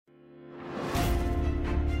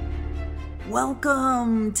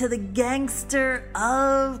Welcome to the Gangster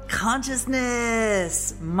of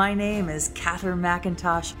Consciousness. My name is Catherine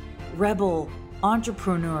McIntosh, rebel,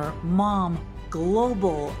 entrepreneur, mom,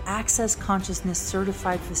 global access consciousness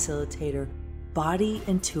certified facilitator, body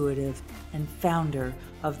intuitive, and founder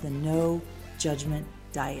of the No Judgment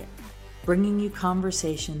Diet, bringing you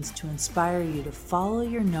conversations to inspire you to follow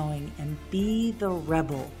your knowing and be the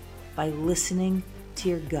rebel by listening to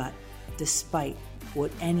your gut despite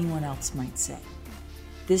what anyone else might say.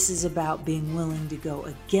 This is about being willing to go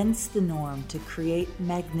against the norm to create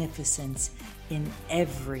magnificence in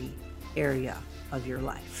every area of your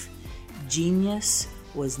life. Genius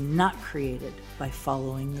was not created by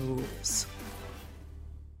following the rules.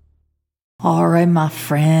 All right, my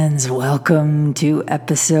friends, welcome to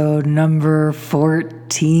episode number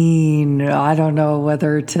 14. I don't know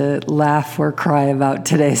whether to laugh or cry about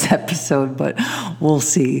today's episode, but we'll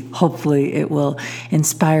see. Hopefully it will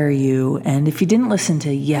inspire you. And if you didn't listen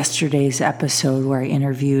to yesterday's episode where I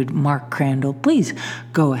interviewed Mark Crandall, please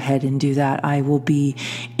go ahead and do that. I will be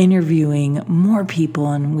interviewing more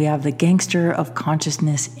people, and we have the Gangster of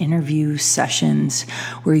Consciousness interview sessions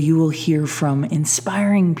where you will hear from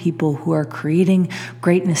inspiring people who are creating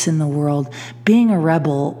greatness in the world, being a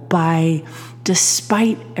rebel by,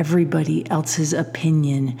 despite everybody else's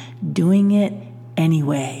opinion, doing it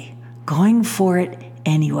anyway, going for it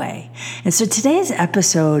anyway. And so today's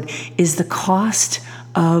episode is the cost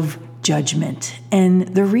of judgment. And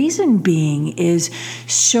the reason being is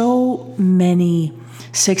so many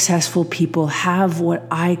successful people have what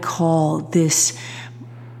I call this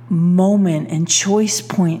moment and choice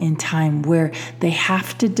point in time where they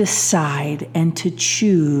have to decide and to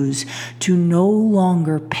choose to no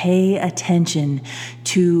longer pay attention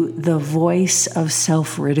to the voice of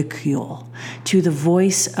self-ridicule, to the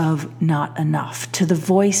voice of not enough, to the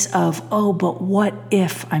voice of, oh, but what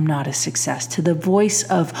if I'm not a success, to the voice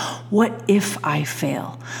of, what if I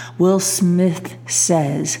fail? Will Smith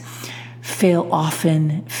says, fail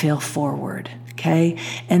often, fail forward. Okay.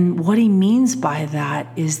 And what he means by that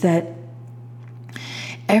is that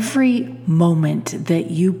every moment that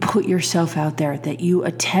you put yourself out there, that you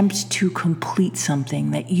attempt to complete something,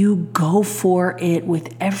 that you go for it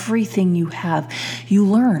with everything you have, you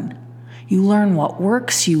learn. You learn what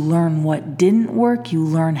works. You learn what didn't work. You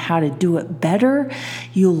learn how to do it better.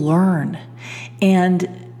 You learn.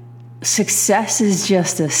 And success is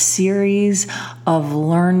just a series of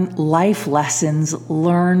life lessons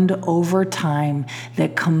learned over time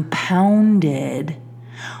that compounded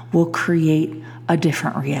will create a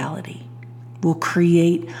different reality, will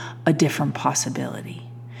create a different possibility.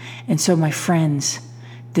 And so, my friends,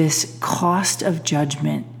 this cost of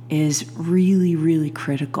judgment is really, really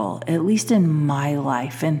critical, at least in my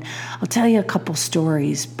life. And I'll tell you a couple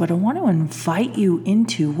stories, but I want to invite you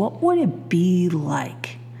into what would it be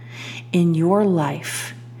like in your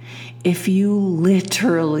life if you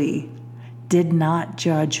literally did not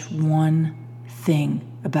judge one thing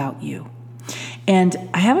about you. And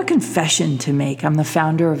I have a confession to make. I'm the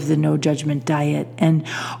founder of the No Judgment Diet. And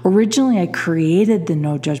originally I created the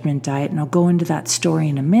No Judgment Diet, and I'll go into that story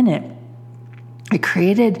in a minute. I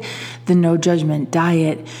created the No Judgment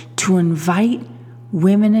Diet to invite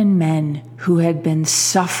women and men who had been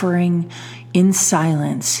suffering in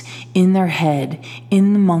silence, in their head,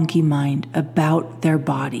 in the monkey mind about their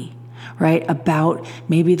body, right? About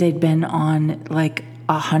maybe they'd been on like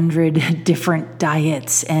 100 different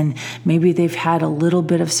diets, and maybe they've had a little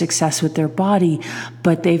bit of success with their body,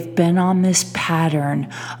 but they've been on this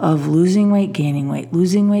pattern of losing weight, gaining weight,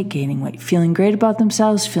 losing weight, gaining weight, feeling great about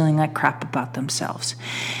themselves, feeling like crap about themselves.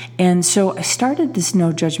 And so I started this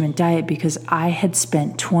No Judgment Diet because I had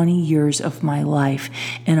spent 20 years of my life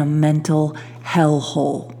in a mental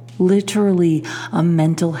hellhole. Literally a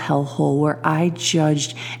mental hellhole where I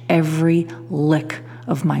judged every lick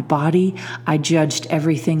of my body. I judged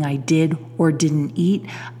everything I did or didn't eat.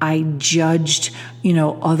 I judged,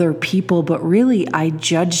 other people, but really I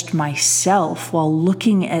judged myself while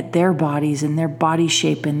looking at their bodies and their body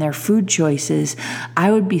shape and their food choices.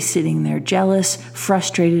 I would be sitting there jealous,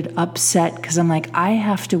 frustrated, upset, because I'm like, I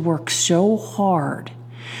have to work so hard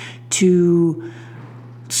to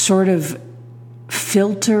sort of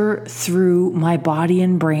filter through my body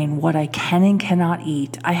and brain what I can and cannot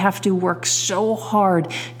eat. I have to work so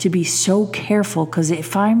hard to be so careful, because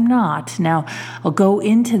if I'm not, now I'll go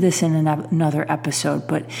into this in another episode,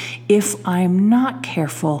 but if I'm not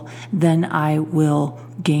careful, then I will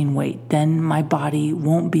gain weight. Then my body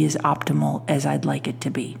won't be as optimal as I'd like it to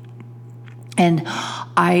be. And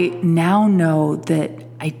I now know that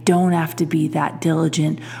I don't have to be that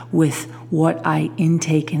diligent with what I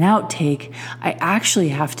intake and outtake. I actually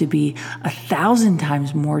have to be 1,000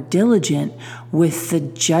 times more diligent with the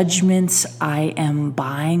judgments I am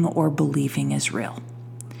buying or believing is real.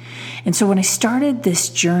 And so when I started this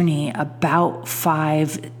journey about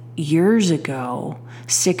 6 years ago,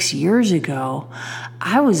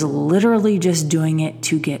 I was literally just doing it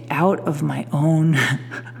to get out of my own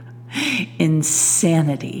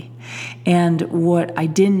insanity. And what I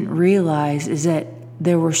didn't realize is that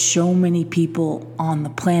there were so many people on the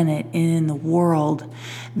planet and in the world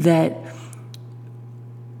that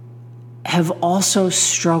have also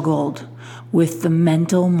struggled with the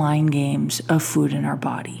mental mind games of food in our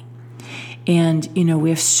body. And, we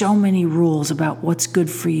have so many rules about what's good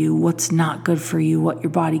for you, what's not good for you, what your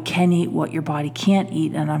body can eat, what your body can't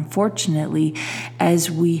eat. And unfortunately, as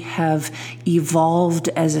we have evolved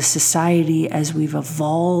as a society, as we've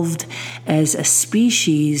evolved as a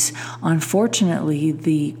species, unfortunately,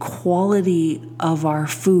 the quality of our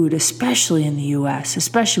food, especially in the US,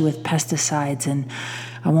 especially with pesticides, and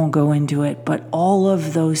I won't go into it, but all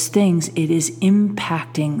of those things, it is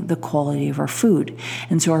impacting the quality of our food.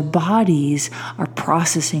 And so our bodies are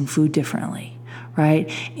processing food differently,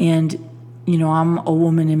 right? And, I'm a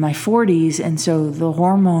woman in my 40s, and so the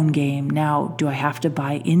hormone game, now, do I have to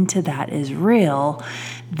buy into that as real?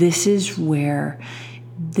 This is where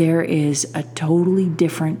there is a totally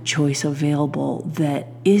different choice available that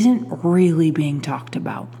isn't really being talked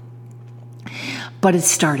about. But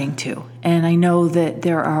it's starting to. And I know that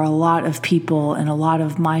there are a lot of people and a lot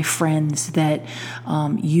of my friends that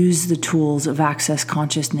use the tools of Access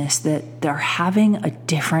Consciousness, that they're having a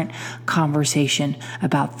different conversation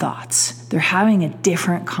about thoughts. They're having a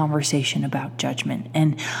different conversation about judgment.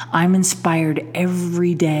 And I'm inspired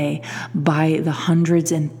every day by the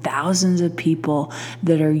hundreds and thousands of people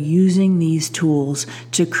that are using these tools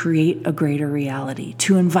to create a greater reality,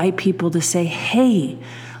 to invite people to say, hey,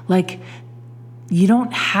 you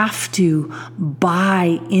don't have to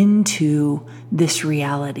buy into this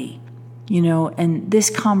reality, and this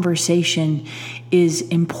conversation is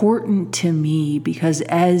important to me because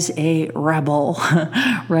as a rebel,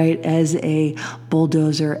 right, as a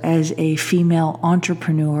bulldozer, as a female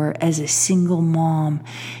entrepreneur, as a single mom,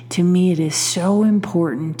 to me it is so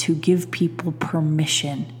important to give people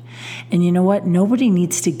permission. And you know what? Nobody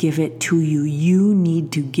needs to give it to you. You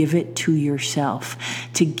need to give it to yourself,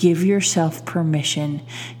 to give yourself permission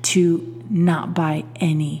to not buy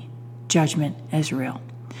any judgment as real.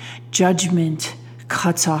 Judgment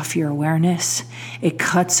cuts off your awareness. It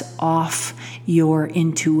cuts off your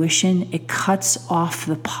intuition. It cuts off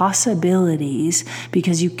the possibilities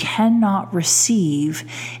because you cannot receive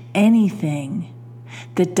anything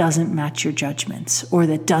that doesn't match your judgments or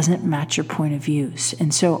that doesn't match your point of views.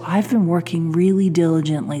 And so I've been working really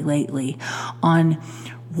diligently lately on,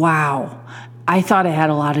 I thought I had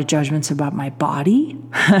a lot of judgments about my body,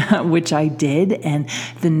 which I did, and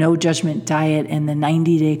the no judgment diet and the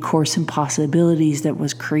 90-day course in possibilities that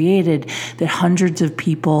was created, that hundreds of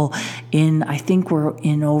people I think we're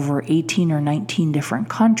in over 18 or 19 different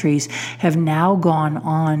countries, have now gone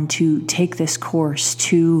on to take this course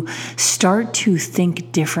to start to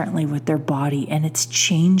think differently with their body, and it's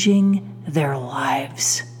changing their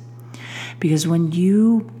lives. Because when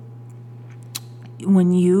you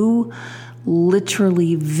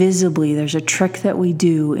literally, visibly, there's a trick that we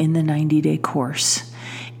do in the 90-day course.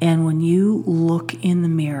 And when you look in the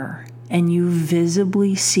mirror and you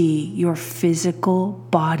visibly see your physical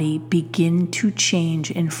body begin to change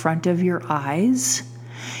in front of your eyes,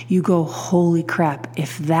 you go, holy crap,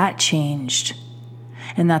 if that changed,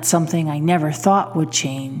 and that's something I never thought would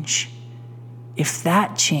change, if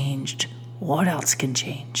that changed, what else can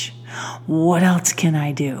change? What else can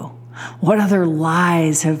I do? What other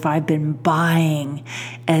lies have I been buying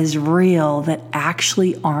as real that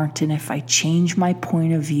actually aren't? And if I change my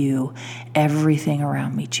point of view, everything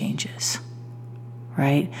around me changes,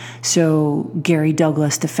 right? So Gary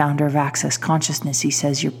Douglas, the founder of Access Consciousness, he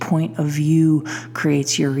says your point of view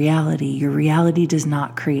creates your reality. Your reality does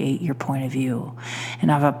not create your point of view. And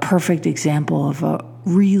I have a perfect example of a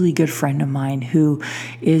really good friend of mine who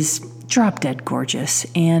is drop dead gorgeous,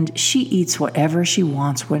 and she eats whatever she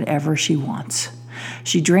wants, whenever she wants.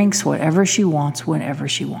 She drinks whatever she wants, whenever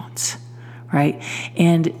she wants, right?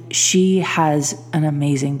 And she has an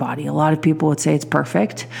amazing body. A lot of people would say it's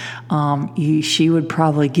perfect. She would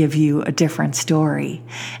probably give you a different story.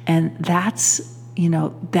 And that's,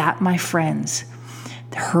 that, my friends,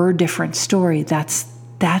 her different story, that's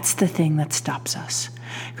the thing that stops us.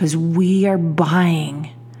 Because we are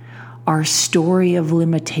buying our story of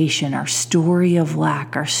limitation, our story of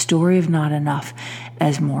lack, our story of not enough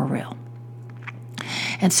as more real.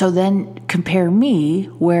 And so then compare me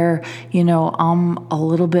where, I'm a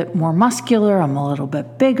little bit more muscular, I'm a little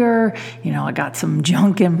bit bigger, I got some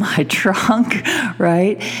junk in my trunk,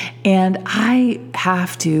 right? And I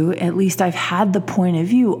have to, at least I've had the point of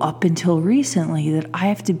view up until recently, that I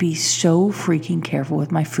have to be so freaking careful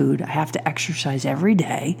with my food. I have to exercise every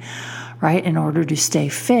day, right, in order to stay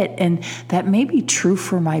fit. And that may be true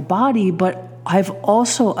for my body, but I've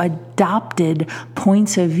also adopted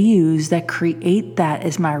points of views that create that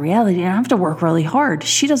as my reality. And I have to work really hard.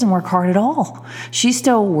 She doesn't work hard at all. She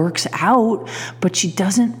still works out, but she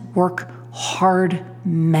doesn't work hard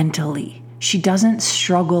mentally. She doesn't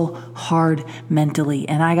struggle hard mentally.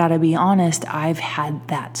 And I got to be honest, I've had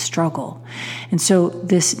that struggle. And so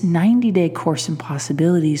this 90-day Course in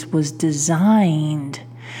Possibilities was designed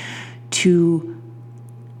to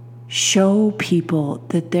show people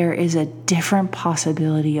that there is a different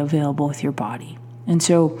possibility available with your body. And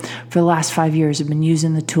so for the last 5 years, I've been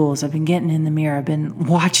using the tools. I've been getting in the mirror. I've been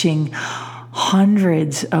watching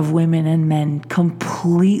hundreds of women and men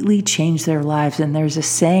completely change their lives. And there's a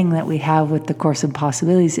saying that we have with the Course in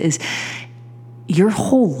Possibilities is your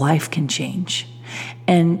whole life can change.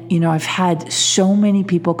 And, I've had so many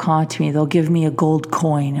people come to me. They'll give me a gold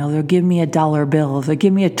coin, or they'll give me a $1 bill, or they'll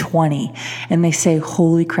give me a 20. And they say,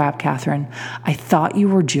 holy crap, Catherine, I thought you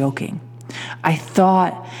were joking. I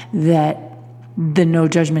thought that the no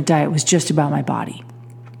judgment diet was just about my body.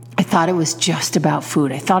 I thought it was just about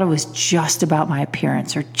food. I thought it was just about my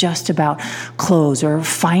appearance, or just about clothes, or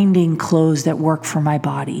finding clothes that work for my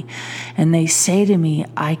body. And they say to me,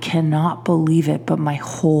 I cannot believe it, but my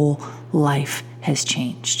whole life has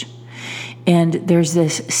changed. And there's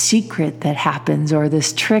this secret that happens, or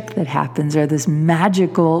this trick that happens, or this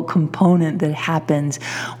magical component that happens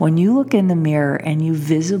when you look in the mirror and you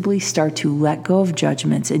visibly start to let go of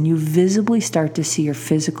judgments, and you visibly start to see your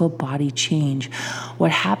physical body change. What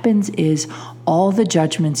happens is all the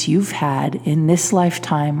judgments you've had in this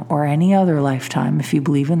lifetime or any other lifetime, if you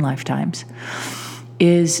believe in lifetimes,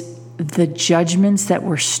 is the judgments that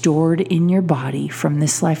were stored in your body from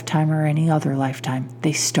this lifetime or any other lifetime,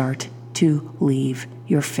 they start to leave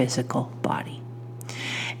your physical body.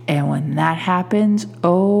 And when that happens,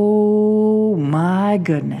 oh my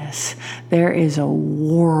goodness, there is a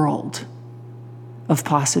world of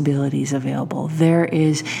possibilities available. There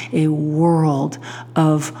is a world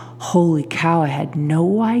of, holy cow, I had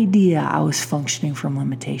no idea I was functioning from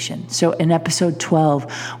limitation. So in episode 12,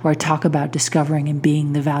 where I talk about discovering and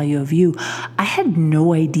being the value of you, I had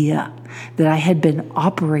no idea that I had been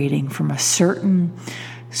operating from a certain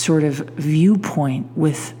sort of viewpoint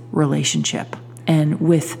with relationship, and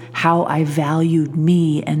with how I valued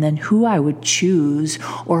me, and then who I would choose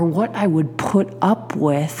or what I would put up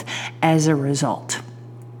with as a result.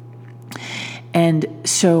 And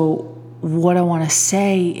so what I want to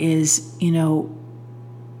say is,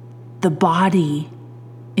 the body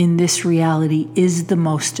in this reality is the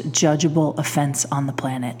most judgeable offense on the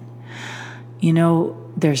planet.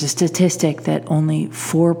 There's a statistic that only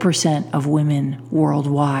 4% of women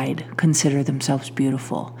worldwide consider themselves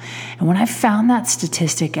beautiful. And when I found that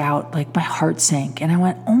statistic out, my heart sank, and I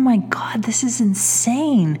went, oh my God, this is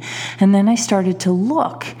insane. And then I started to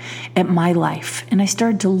look at my life, and I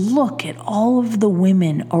started to look at all of the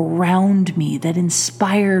women around me that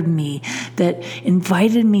inspired me, that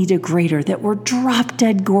invited me to greater, that were drop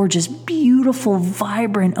dead gorgeous, beautiful,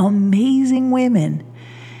 vibrant, amazing women.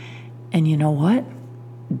 And you know what?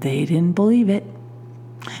 They didn't believe it.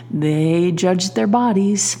 They judged their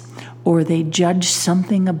bodies, or they judged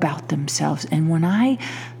something about themselves. And when I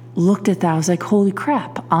looked at that, I was like, holy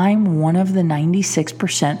crap, I'm one of the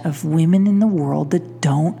 96% of women in the world that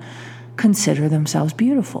don't consider themselves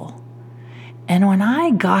beautiful. And when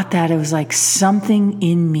I got that, it was like something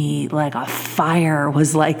in me, like a fire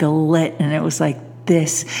was lit, and it was like,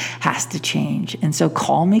 this has to change. And so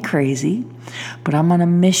call me crazy, but I'm on a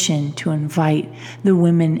mission to invite the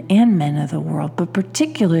women and men of the world, but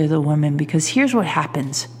particularly the women, because here's what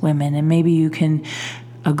happens, women, and maybe you can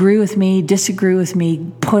agree with me, disagree with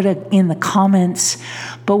me, put it in the comments.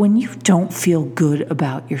 But when you don't feel good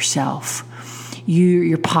about yourself,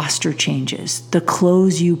 your posture changes. The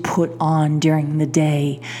clothes you put on during the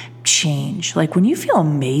day change. When you feel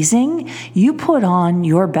amazing, you put on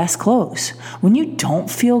your best clothes. When you don't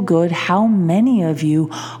feel good, how many of you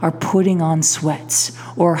are putting on sweats,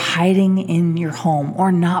 or hiding in your home,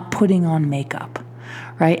 or not putting on makeup?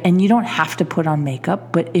 Right? And you don't have to put on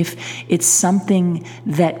makeup, but if it's something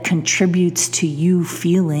that contributes to you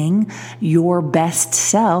feeling your best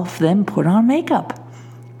self, then put on makeup.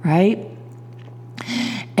 right?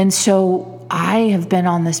 And so I have been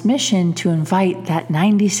on this mission to invite that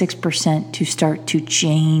 96% to start to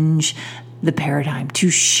change the paradigm, to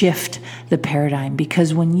shift the paradigm.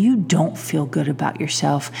 Because when you don't feel good about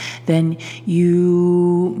yourself, then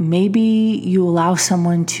maybe you allow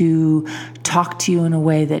someone to talk to you in a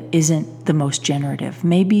way that isn't the most generative.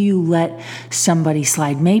 Maybe you let somebody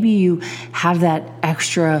slide. Maybe you have that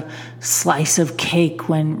extra slice of cake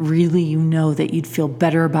when really you know that you'd feel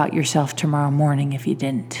better about yourself tomorrow morning if you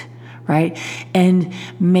didn't. Right? And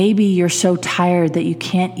maybe you're so tired that you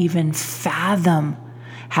can't even fathom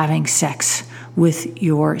having sex with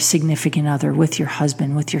your significant other, with your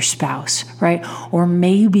husband, with your spouse, right? Or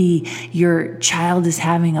maybe your child is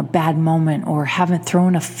having a bad moment or haven't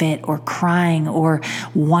thrown a fit or crying or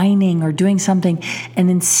whining or doing something. And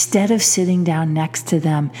instead of sitting down next to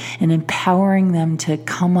them and empowering them to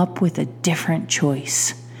come up with a different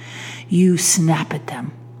choice, you snap at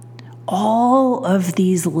them. All of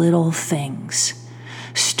these little things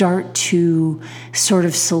start to sort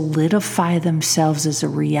of solidify themselves as a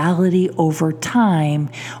reality over time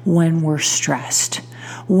when we're stressed,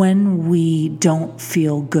 when we don't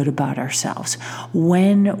feel good about ourselves,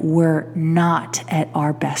 when we're not at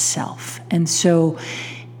our best self. And so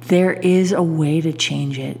there is a way to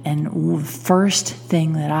change it. And the first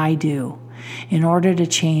thing that I do in order to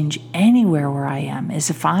change anywhere where I am is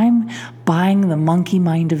if I'm buying the monkey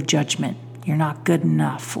mind of judgment, you're not good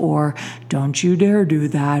enough, or don't you dare do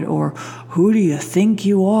that, or who do you think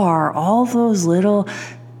you are? All those little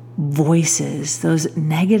voices, those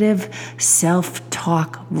negative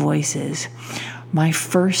self-talk voices. My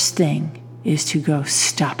first thing is to go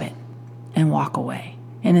stop it and walk away.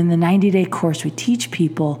 And in the 90-day course, we teach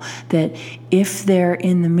people that if they're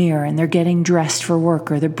in the mirror and they're getting dressed for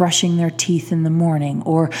work, or they're brushing their teeth in the morning,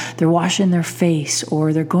 or they're washing their face,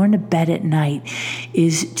 or they're going to bed at night,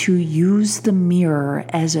 is to use the mirror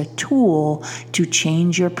as a tool to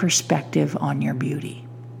change your perspective on your beauty.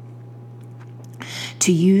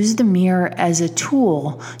 To use the mirror as a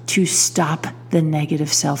tool to stop the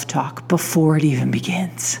negative self-talk before it even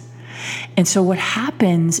begins. And so what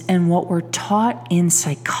happens, and what we're taught in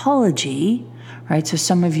psychology, right? So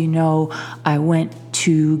some of you know I went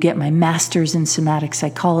to get my master's in somatic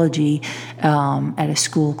psychology at a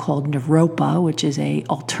school called Naropa, which is a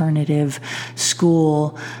alternative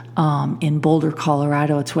school in Boulder,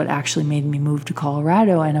 Colorado. It's what actually made me move to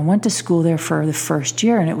Colorado. And I went to school there for the first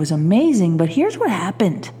year, and it was amazing. But here's what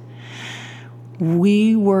happened.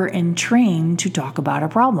 We were entrained to talk about our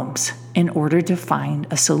problems in order to find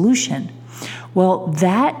a solution. Well,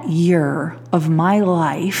 that year of my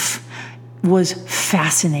life was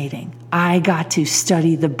fascinating. I got to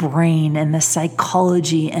study the brain and the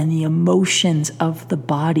psychology and the emotions of the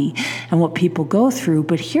body and what people go through.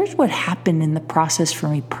 But here's what happened in the process for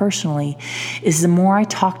me personally is the more I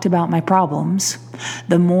talked about my problems,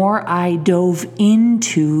 the more I dove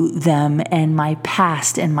into them and my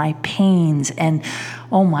past and my pains and,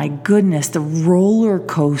 oh my goodness, the roller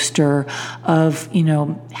coaster of,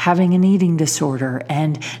 having an eating disorder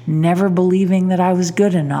and never believing that I was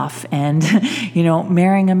good enough and,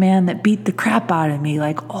 marrying a man that beat the crap out of me,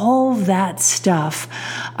 like all that stuff.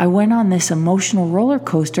 I went on this emotional roller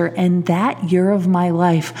coaster, and that year of my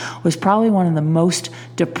life was probably one of the most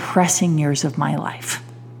depressing years of my life,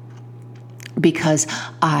 because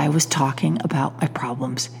I was talking about my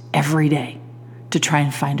problems every day to try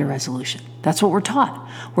and find a resolution. That's what we're taught.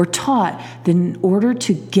 We're taught that in order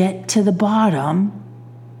to get to the bottom,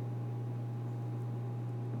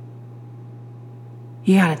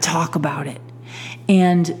 you got to talk about it.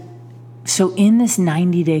 And so in this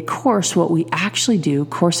 90-day course, what we actually do,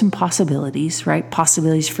 Course in Possibilities, right?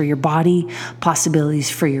 Possibilities for your body, possibilities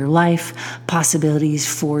for your life, possibilities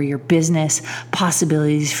for your business,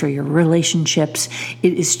 possibilities for your relationships.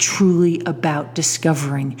 It is truly about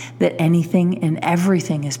discovering that anything and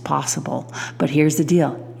everything is possible. But here's the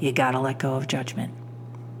deal. You got to let go of judgment.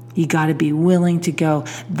 You got to be willing to go,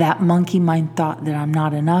 that monkey mind thought that I'm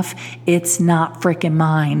not enough, it's not freaking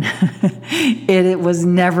mine. It was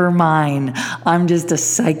never mine. I'm just a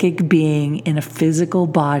psychic being in a physical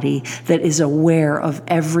body that is aware of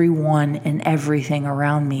everyone and everything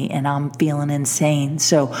around me, and I'm feeling insane.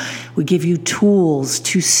 So we give you tools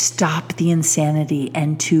to stop the insanity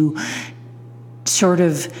and to sort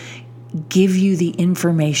of give you the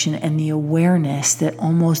information and the awareness that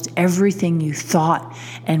almost everything you thought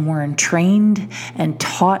and were entrained and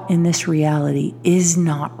taught in this reality is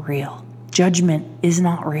not real. Judgment is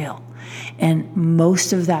not real. And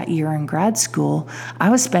most of that year in grad school, I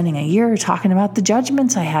was spending a year talking about the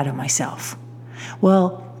judgments I had of myself.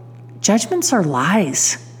 Well, judgments are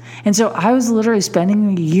lies. And so I was literally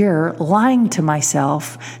spending a year lying to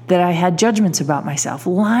myself that I had judgments about myself,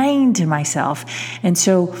 lying to myself. And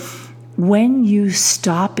so when you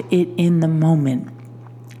stop it in the moment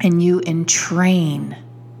and you entrain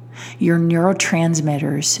your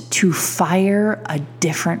neurotransmitters to fire a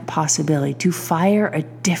different possibility, to fire a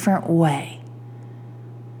different way,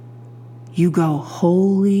 you go,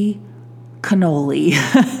 holy cannoli,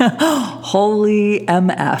 holy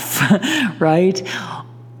MF, right?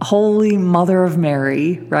 Holy Mother of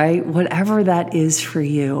Mary, right? Whatever that is for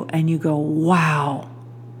you. And you go, wow,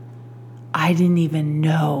 I didn't even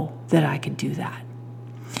know that I could do that.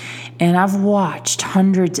 And I've watched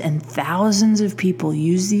hundreds and thousands of people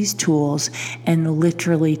use these tools and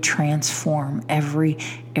literally transform every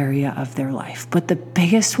area of their life. But the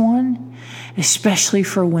biggest one, especially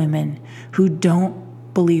for women who don't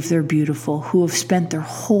believe they're beautiful, who have spent their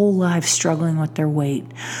whole lives struggling with their weight,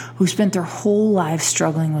 who spent their whole lives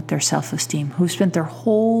struggling with their self-esteem, who spent their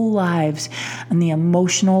whole lives on the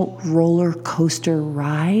emotional roller coaster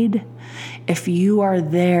ride. If you are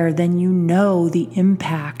there, then you know the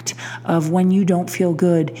impact of when you don't feel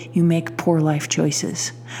good, you make poor life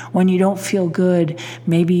choices. When you don't feel good,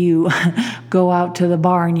 maybe you go out to the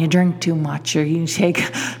bar and you drink too much, or you take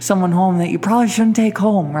someone home that you probably shouldn't take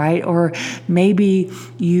home, right? Or maybe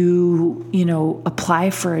you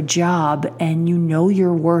apply for a job and you know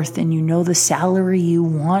your worth and you know the salary you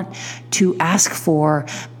want to ask for,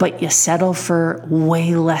 but you settle for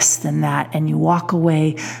way less than that and you walk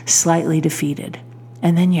away slightly defeated.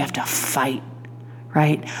 And then you have to fight.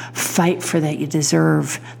 Right? Fight for that you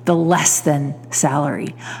deserve the less than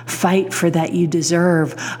salary. Fight for that you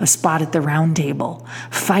deserve a spot at the round table.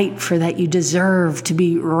 Fight for that you deserve to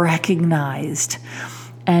be recognized.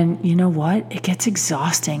 And you know what? It gets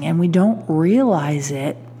exhausting and we don't realize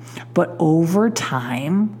it, but over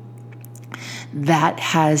time, that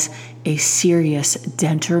has a serious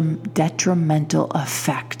detrimental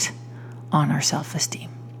effect on our self-esteem.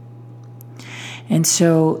 And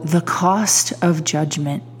so the cost of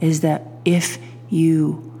judgment is that if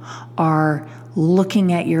you are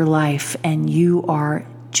looking at your life and you are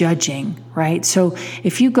judging, right? So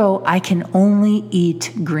if you go, I can only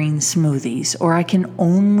eat green smoothies, or I can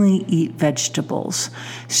only eat vegetables.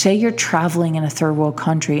 Say you're traveling in a third world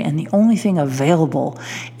country and the only thing available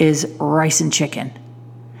is rice and chicken.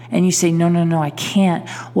 And you say, no, I can't.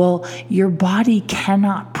 Well, your body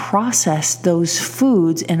cannot process those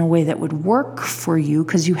foods in a way that would work for you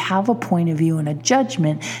because you have a point of view and a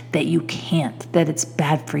judgment that you can't, that it's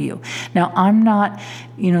bad for you. Now, I'm not,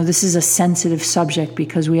 this is a sensitive subject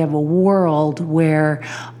because we have a world where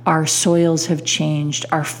our soils have changed,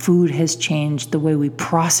 our food has changed, the way we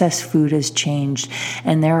process food has changed,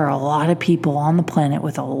 and there are a lot of people on the planet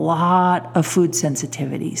with a lot of food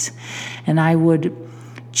sensitivities. And I would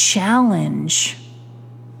challenge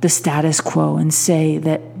the status quo and say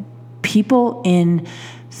that people in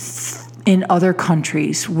other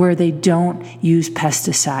countries where they don't use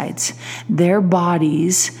pesticides, their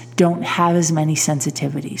bodies don't have as many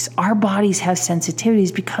sensitivities. Our bodies have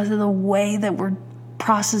sensitivities because of the way that we're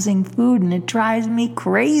processing food, and it drives me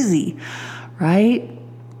crazy, right?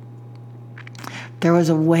 There was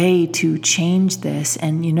a way to change this,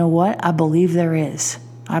 and you know what? I believe there is.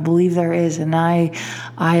 And I,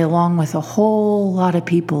 along with a whole lot of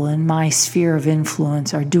people in my sphere of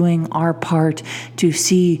influence, are doing our part to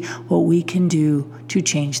see what we can do to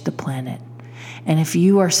change the planet. And if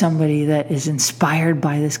you are somebody that is inspired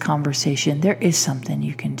by this conversation, there is something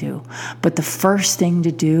you can do. But the first thing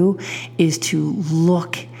to do is to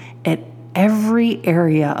look at every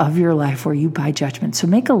area of your life where you buy judgment. So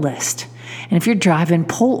make a list. And if you're driving,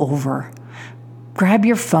 pull over. Grab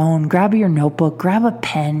your phone, grab your notebook, grab a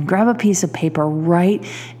pen, grab a piece of paper, write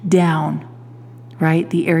down, right,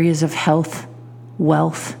 the areas of health,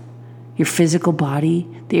 wealth, your physical body,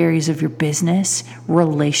 the areas of your business,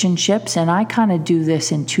 relationships. And I kind of do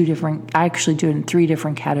this in I actually do it in 3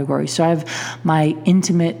 different categories. So I have my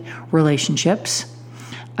intimate relationships.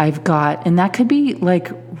 I've got, and that could be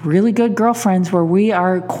like really good girlfriends where we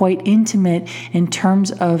are quite intimate in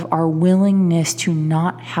terms of our willingness to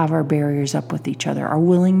not have our barriers up with each other, our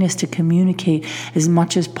willingness to communicate as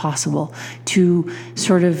much as possible, to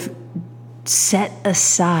sort of set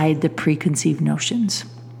aside the preconceived notions.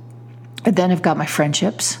 And then I've got my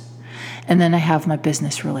friendships, and then I have my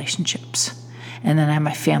business relationships, and then I have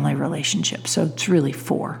my family relationships. So it's really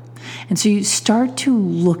 4. And so you start to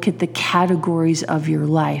look at the categories of your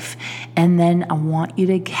life, and then I want you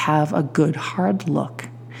to have a good hard look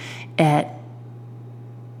at,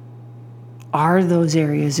 are those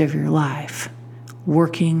areas of your life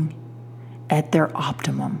working at their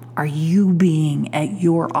optimum? Are you being at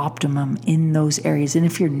your optimum in those areas? And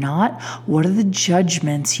if you're not, what are the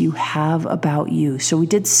judgments you have about you? So we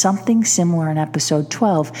did something similar in episode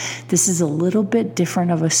 12. This is a little bit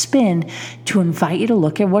different of a spin to invite you to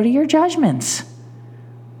look at what are your judgments?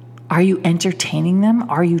 Are you entertaining them?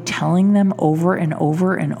 Are you telling them over and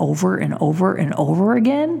over and over and over and over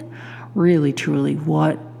again? Really, truly,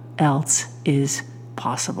 what else is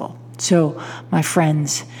possible? So, my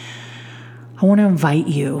friends, I want to invite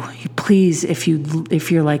you, please, if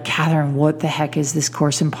you're like, Catherine, what the heck is this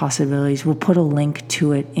Course in Possibilities? We'll put a link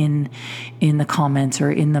to it in the comments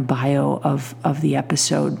or in the bio of the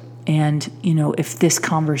episode. And, if this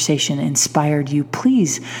conversation inspired you,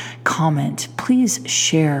 please comment, please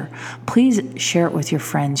share it with your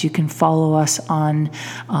friends. You can follow us on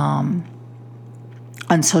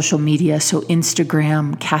social media. So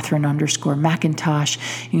Instagram, Catherine_McIntosh.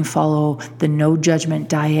 You can follow the No Judgment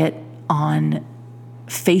Diet on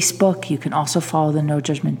Facebook. You can also follow the No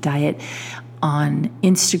Judgment Diet on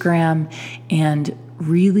Instagram, and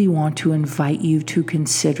really want to invite you to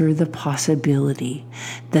consider the possibility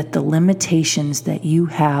that the limitations that you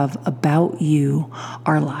have about you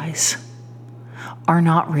are lies, are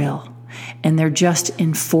not real, and they're just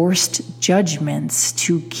enforced judgments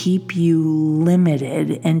to keep you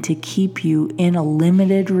limited and to keep you in a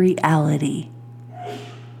limited reality.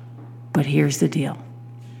 But here's the deal.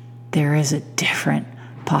 There is a different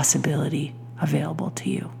possibility available to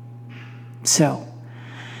you. So,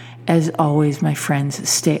 as always, my friends,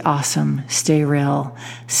 stay awesome, stay real,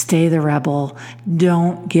 stay the rebel.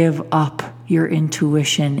 Don't give up your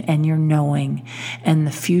intuition and your knowing and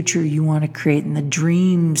the future you want to create and the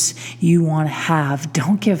dreams you want to have.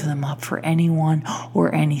 Don't give them up for anyone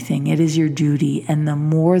or anything. It is your duty. And the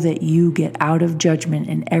more that you get out of judgment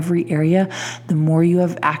in every area, the more you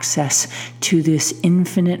have access to this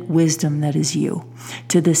infinite wisdom that is you,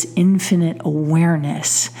 to this infinite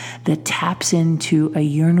awareness that taps into a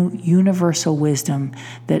universal wisdom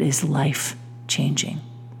that is life-changing.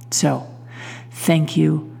 So, thank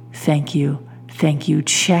you. Thank you. Thank you.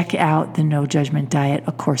 Check out the No Judgment Diet,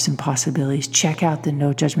 A Course in Possibilities. Check out the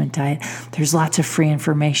No Judgment Diet. There's lots of free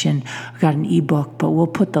information. We've got an ebook, but we'll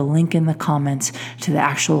put the link in the comments to the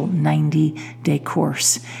actual 90-day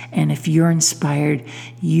course. And if you're inspired,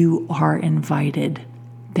 you are invited.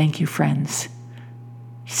 Thank you, friends.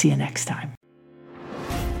 See you next time.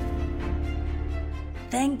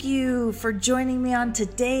 Thank you for joining me on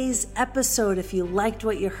today's episode. If you liked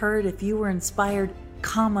what you heard, if you were inspired,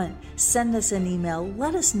 comment, send us an email,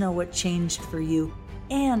 let us know what changed for you,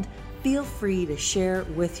 and feel free to share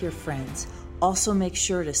with your friends. Also, make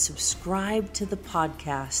sure to subscribe to the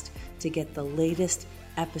podcast to get the latest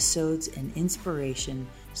episodes and inspiration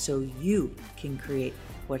so you can create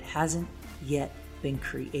what hasn't yet been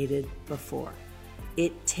created before.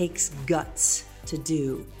 It takes guts to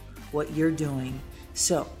do what you're doing.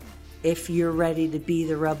 So, if you're ready to be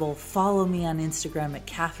the rebel, follow me on Instagram at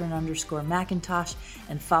Catherine_McIntosh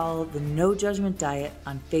and follow the No Judgment Diet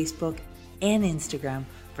on Facebook and Instagram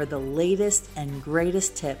for the latest and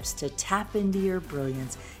greatest tips to tap into your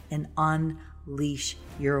brilliance and unleash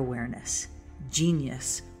your awareness.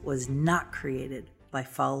 Genius was not created by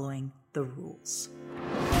following the rules.